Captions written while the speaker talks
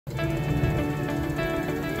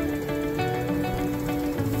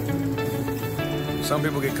Some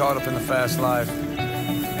people get caught up in the fast life.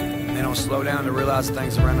 They don't slow down to realize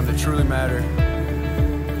things around them that truly matter.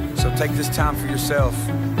 So take this time for yourself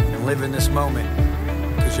and live in this moment,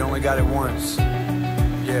 because you only got it once.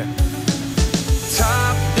 Yeah.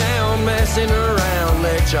 Top down, messing around,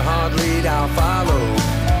 let your heart lead, I'll follow.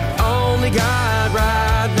 Only guide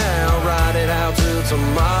right now, ride it out till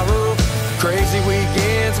tomorrow. Crazy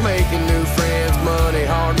weekends making